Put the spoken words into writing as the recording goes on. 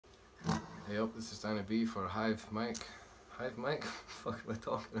Yep, this is Danaidh B for Hive Mic. Hive Mic? What the fuck am I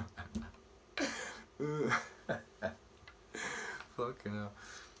talking about? Fucking hell.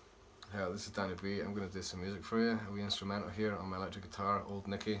 Yeah, this is Danaidh B. I'm going to do some music for you. A wee instrumental here on my electric guitar, Old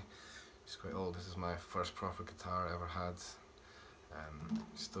Nicky. She's quite old. This is my first proper guitar I ever had.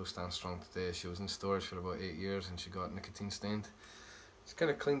 Still stands strong today. She was in storage for about 8 years and she got nicotine stained. It's kind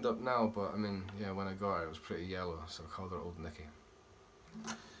of cleaned up now, but I mean, yeah, when I got her it was pretty yellow, so I called her Old Nicky.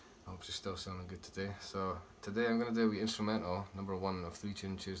 I hope she's still sounding good today. So today I'm going to do a wee instrumental, number 1 of 3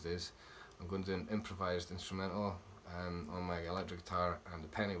 Tune Tuesdays. I'm going to do an improvised instrumental on my electric guitar and a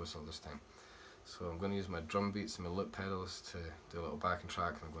penny whistle this time. So I'm going to use my drum beats and my loop pedals to do a little backing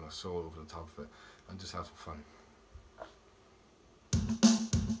track, and I'm going to solo over the top of it and just have some fun.